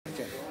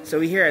So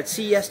we're here at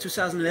CES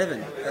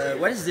 2011.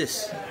 What is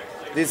this?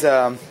 This is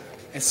a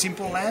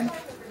simple lamp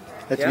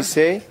that we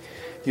say.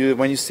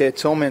 When you stay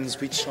at home and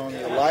switch on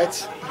your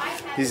lights,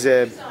 this is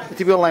a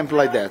typical lamp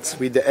like that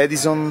with the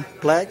Edison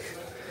plug.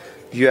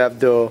 You have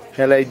the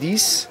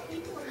LEDs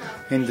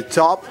in the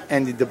top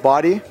and in the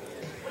body,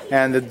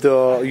 and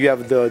you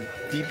have the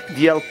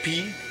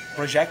DLP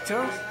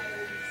projector,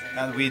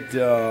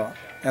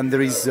 and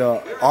there is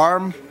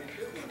ARM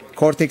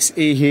Cortex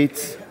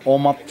A8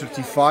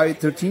 OMAP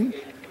 13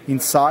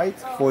 inside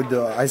for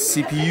the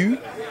CPU.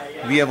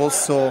 We have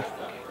also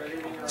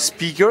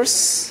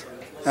speakers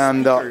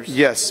and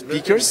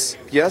speakers.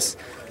 Yes,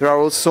 there are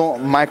also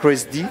micro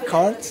SD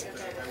cards.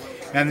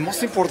 And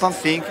most important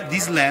thing,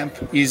 this lamp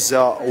is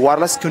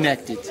wireless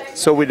connected,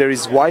 so there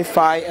is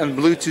Wi-Fi and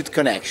Bluetooth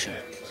connection.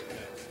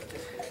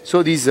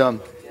 So this is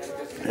an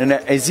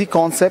easy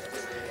concept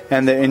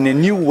and in a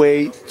new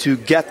way to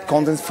get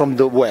content from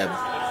the web.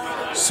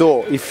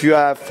 So if you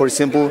have, for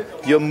example,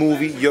 your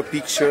movie, your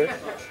picture,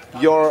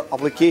 your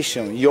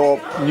application,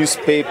 your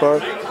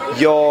newspaper,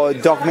 your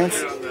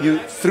documents,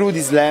 through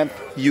this lamp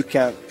you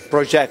can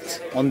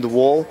project on the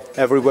wall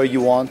everywhere you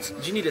want.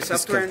 Do you need a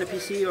software in the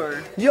PC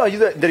or? Yeah,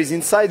 there is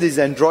inside this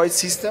Android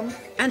system.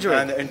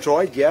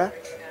 Android, yeah,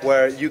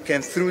 where you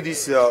can through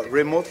this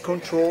remote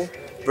control,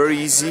 very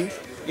easy.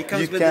 It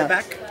comes with the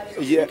back.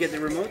 Yeah. You get the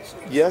remote.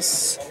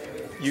 Yes,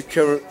 you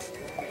can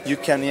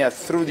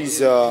through this.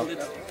 So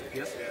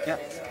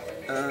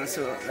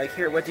like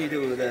here, what do you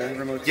do with the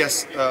remote?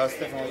 Yes,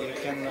 Stefano, you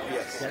can.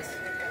 Yes.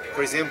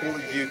 For example,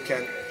 you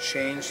can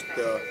change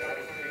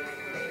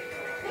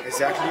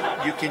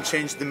you can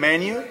change the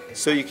menu,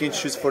 so you can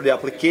choose for the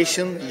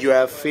application. You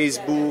have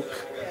Facebook,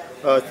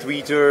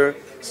 Twitter,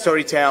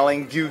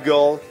 Storytelling,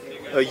 Google,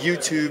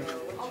 YouTube,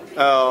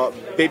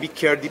 Baby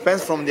Care.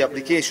 Depends from the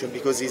application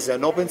because it's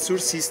an open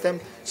source system,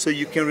 so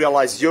you can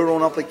realize your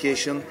own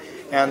application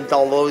and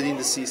download it in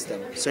the system,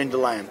 so in the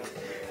lamp.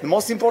 The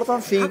most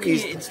important thing How can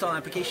is you install an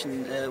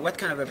application. What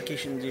kind of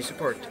application do you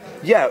support?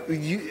 Yeah,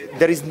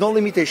 there is no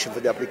limitation for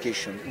the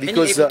application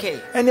because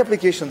any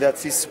application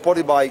that is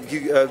supported by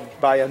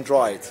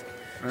Android.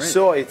 Right.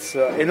 So it's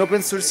an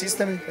open source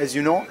system, as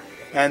you know,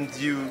 and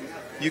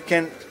you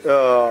can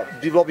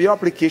develop your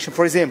application.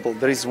 For example,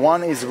 there is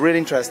one is really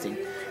interesting.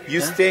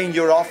 You stay in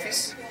your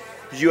office.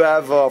 You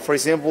have, for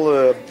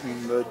example,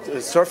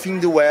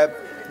 surfing the web.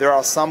 There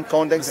are some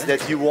contents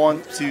that you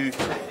want to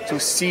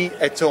see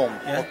at home.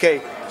 Yeah.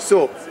 Okay,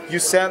 so you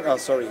send. Oh,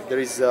 sorry, there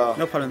is a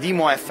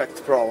demo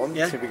effect problem.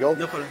 Yeah. Typical.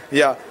 No problem.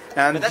 Yeah,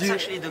 and but that's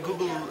actually the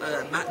Google.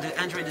 The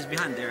Android is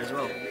behind there as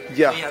well.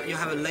 Yeah. So you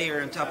have a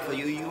layer on top for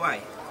your UI.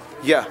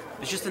 Yeah.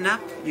 It's just an app.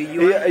 There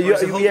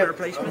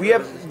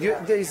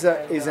is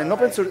an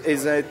open source,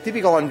 is a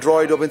typical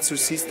Android open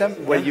source system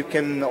where you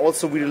can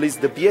also release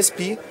the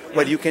BSP,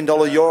 where you can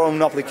download your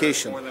own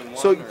application.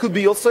 So it could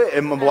be also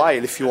a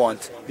mobile if you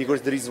want,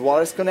 because there is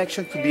wireless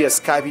connection. Could be a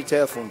Skype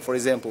telephone, for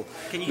example,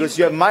 because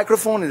you have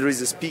microphone and there is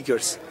the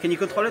speakers. Can you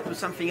control it with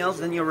something else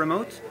than your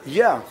remote?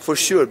 Yeah, for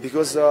sure,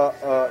 because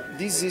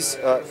this is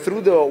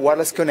through the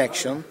wireless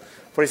connection.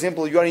 For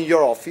example, you are in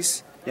your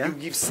office. You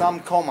give some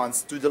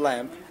commands to the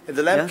lamp, and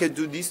the lamp can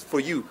do this for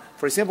you.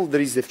 For example,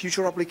 there is a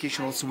future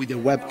application also with a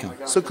webcam.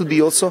 So it could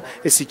be also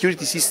a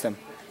security system.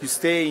 You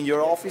stay in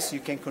your office, you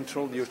can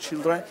control your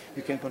children,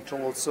 you can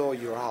control also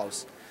your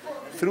house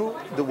through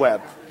the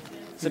web.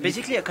 So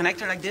basically a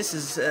connector like this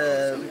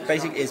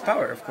is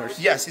power, of course.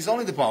 Yes, it's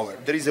only the power.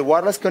 There is a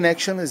wireless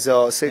connection,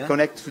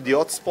 connected to the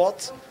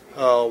hotspot,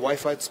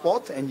 Wi-Fi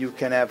hotspot, and you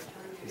can have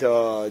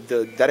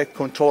the direct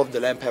control of the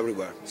lamp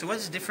everywhere. So what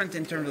is different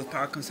in terms of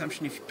power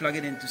consumption if you plug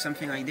it into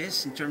something like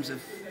this, in terms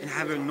of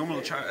having a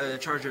normal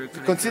charger?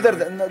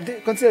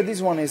 Consider this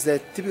one is the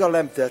typical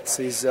lamp that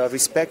is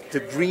respect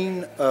the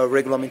green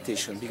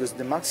regulation, because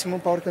the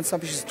maximum power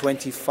consumption is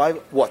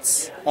 25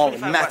 watts.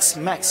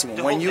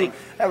 Maximum. When you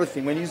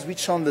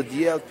switch on the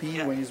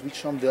DLP, when you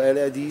switch on the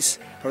LEDs,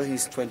 everything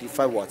is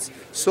 25 watts.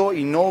 So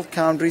in all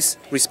countries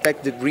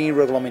respect the green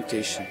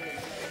regulation.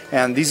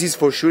 And this is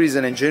for sure is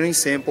an engineering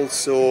sample,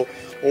 so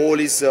all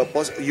is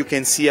you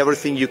can see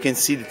everything, you can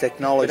see the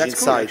technology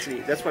inside. Cool,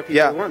 actually. That's what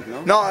people want,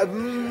 no? No,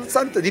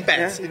 it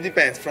depends. Yeah. It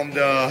depends from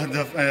the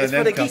it's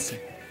for the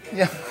geek.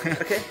 Yeah.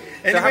 Okay.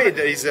 Anyway,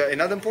 there is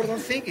another important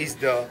thing is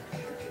the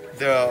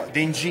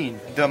engine,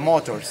 the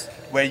motors,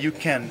 where you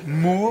can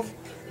move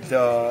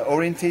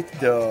orientate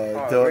the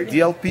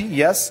DLP.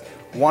 Yes.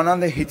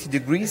 180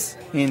 degrees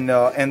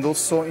and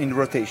also in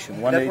rotation.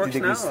 180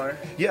 degrees. Now, or?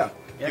 Yeah.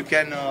 You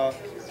can.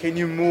 Can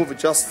you move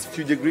just a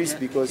few degrees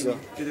because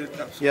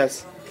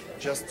yes,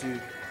 just to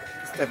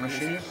step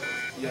machine.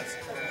 Yes.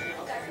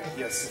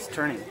 It's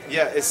turning.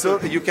 Yeah.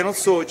 So you can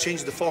also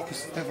change the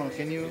focus. Stefano,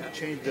 can you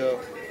change the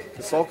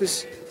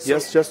focus?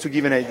 Yes, just to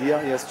give an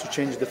idea. Yes, to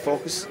change the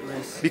focus.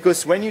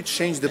 Because when you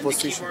change the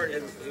position.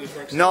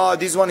 No,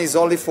 this one is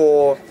only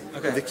for.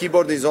 The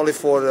keyboard is only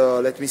for,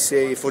 let me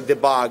say, for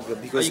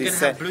debug. Because you can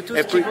have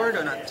Bluetooth keyboard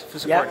or not for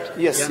support?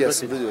 Yes,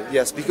 Bluetooth.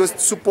 Yes, because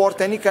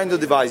support any kind of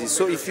devices.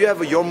 So if you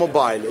have your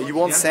mobile, you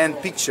want to send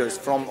pictures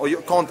from or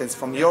your contents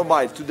from your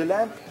mobile to the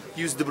lamp,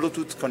 use the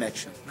Bluetooth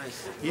connection.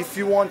 Nice. If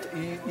you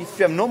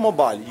have no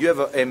mobile, you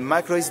have a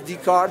micro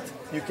SD card,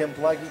 you can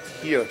plug it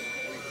here.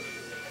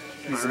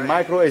 It's a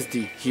micro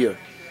SD here.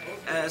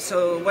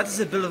 So what is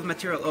the bill of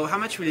material? Oh, how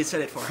much will you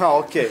sell it for? Oh,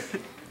 okay.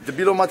 The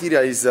bill of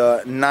material is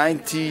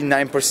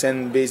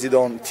 99% based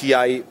on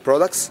TI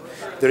products.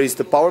 There is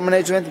the power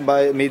management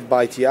made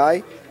by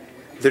TI.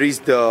 There is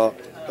the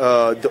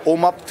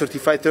OMAP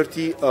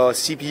 3530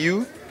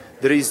 CPU.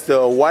 There is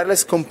the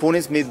wireless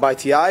components made by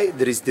TI.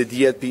 There is the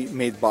DLP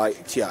made by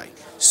TI.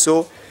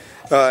 So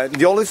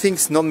the only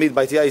things not made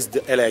by TI is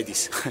the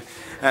LEDs.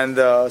 And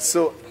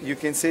so you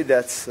can say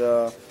that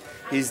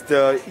is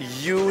the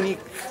unique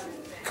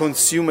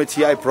consumer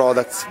TI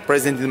products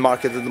present in the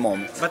market at the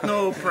moment. But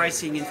no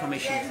pricing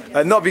information?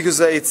 No, because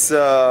it's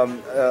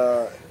an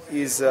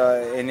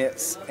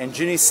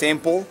engineering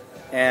sample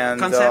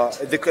and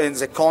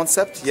the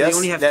concept. So yes. You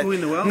only have two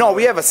in the world? No,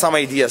 we have some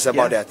ideas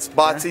about that,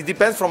 but it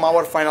depends from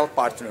our final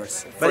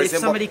partners. But if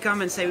somebody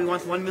come and say we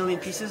want 1 million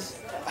pieces?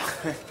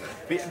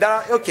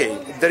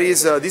 There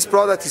is this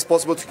product is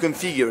possible to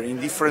configure in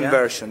different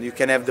versions. You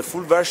can have the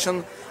full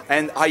version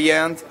and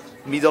high-end,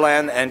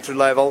 middle-end,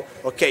 entry-level.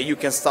 Okay, you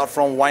can start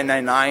from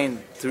 199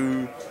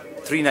 to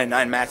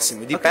 399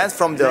 maximum. It depends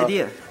from the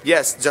idea.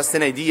 Yes, just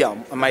an idea.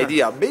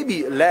 Idea,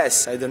 maybe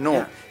less. I don't know.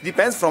 Yeah.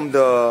 Depends from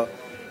the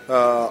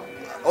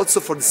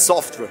also for the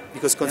software,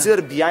 because consider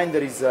behind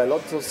there is a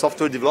lot of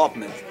software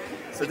development.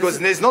 So because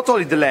there's not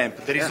only the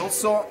lamp, there is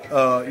also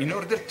in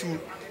order to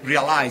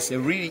realize a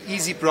really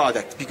easy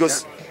product.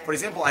 Because for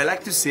example, I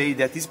like to say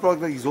that this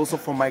product is also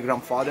for my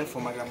grandfather, for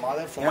my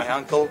grandmother, for my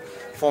uncle,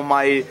 for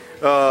my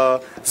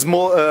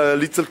small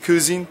little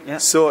cousin.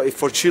 So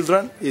for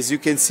children, as you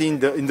can see in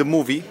the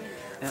movie,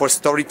 for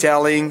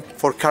storytelling,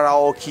 for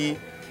karaoke,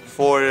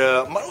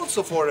 but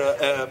also for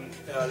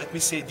let me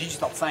say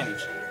digital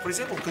signage. For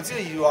example,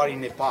 consider you are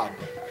in a pub,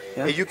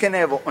 and you can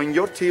have on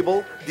your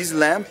table this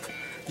lamp.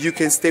 You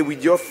can stay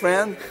with your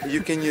friend.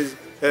 You can use.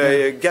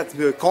 Get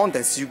the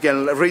contents, you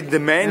can read the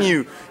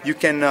menu, you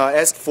can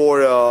ask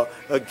for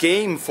a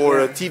game,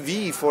 for a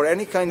TV, for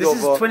any kind of...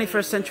 This is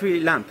 21st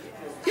century lamp.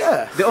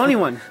 Yeah. The only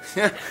one.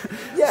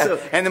 So,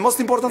 and the most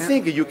important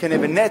thing, you can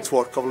have a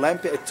network of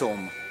lamp at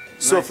home.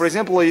 So for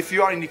example, if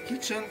you are in the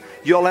kitchen,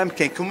 your lamp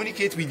can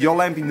communicate with your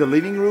lamp in the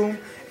living room,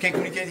 can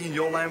communicate in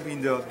your lamp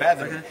in the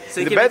bedroom.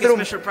 So you can make a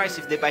special price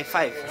if they buy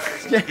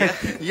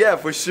 5. Yeah,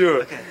 for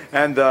sure.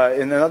 And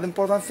another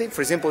important thing, for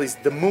example, is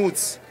the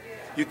moods.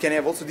 You can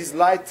have also this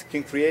light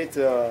can create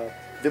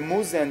the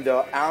moods and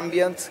the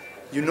ambient,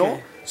 you know.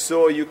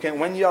 So you can,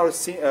 when you are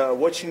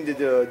watching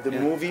the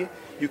movie,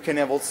 you can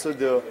have also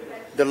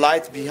the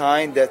light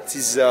behind that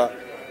is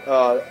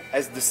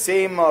as the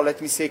same,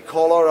 let me say,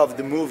 color of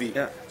the movie.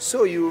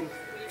 So you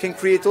can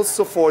create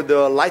also for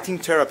the lighting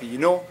therapy, you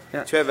know,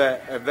 to have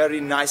a very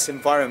nice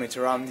environment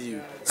around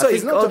you. So I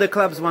think all the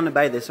clubs want to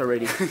buy this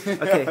already.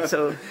 Okay,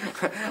 so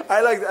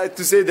I like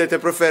to say that I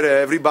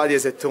prefer everybody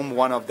has at home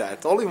one of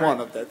that. Only one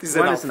of that is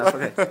enough. One is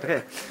enough.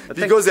 Okay.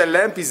 Because a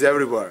lamp is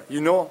everywhere.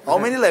 You know how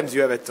many lamps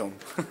you have at home?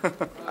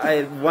 I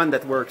have one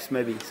that works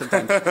maybe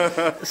sometimes.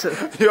 So,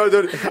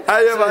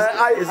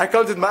 I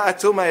counted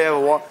at home. I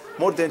have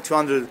more than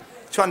 200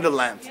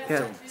 lamps.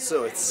 At home.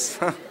 So it's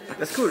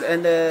that's cool.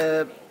 And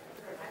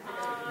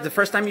the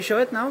first time you show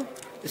it now?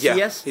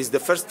 Yes, it's the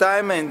first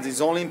time, and it's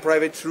only in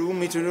private room,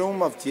 meeting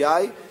room of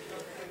TI.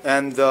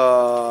 And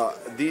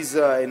this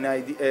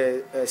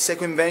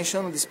Seco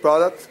invention, this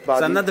product. So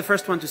I'm not the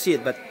first one to see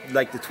it, but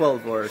like the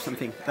 12 or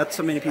something. Not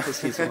so many people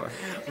see it so far.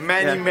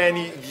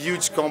 Many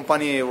huge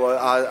companies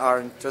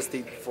are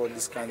interested for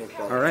this kind of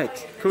product. All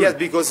right, cool. Yes,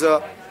 because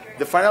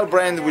the final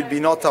brand will be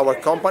not our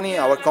company.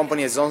 Our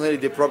company is only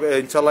the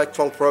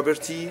intellectual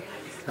property.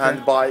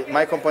 And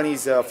my company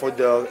is for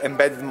the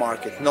embedded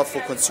market, not for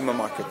consumer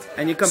market.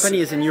 And your company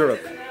is in Europe?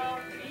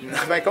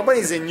 My company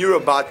is in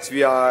Europe, but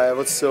we are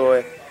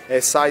also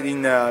a site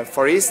in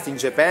Far East, in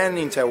Japan,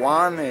 in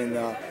Taiwan,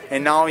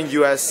 and now in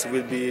US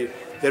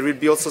there will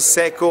be also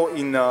Seco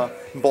in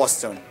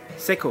Boston.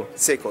 Seco?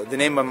 Seco, the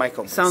name of my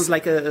company. Sounds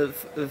like a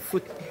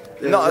food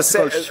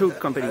shoe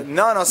company.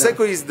 No,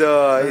 Seco is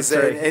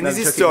an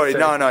easy story.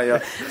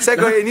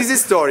 Seco, an easy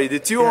story. The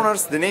two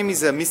owners, the name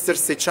is Mr.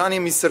 Secciani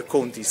and Mr.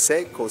 Conti.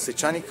 Seco,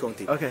 Secciani,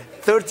 Conti. Okay.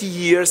 30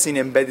 years in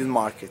embedded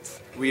market.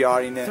 We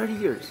are in 30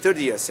 years?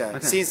 30 years, yeah. Okay.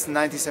 Since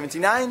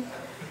 1979,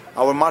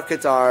 our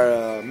markets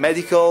are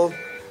medical,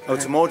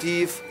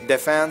 automotive,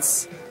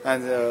 defense,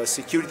 and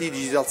security,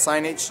 digital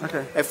signage.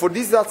 Okay. And for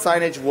digital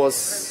signage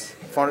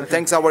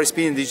thanks to our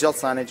experience, digital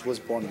signage was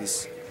born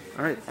this.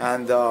 All right.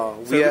 And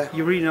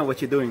you really know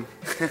what you're doing.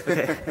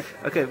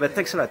 Okay, but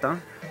thanks a lot, huh?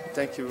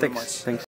 Thank you very much. Thanks.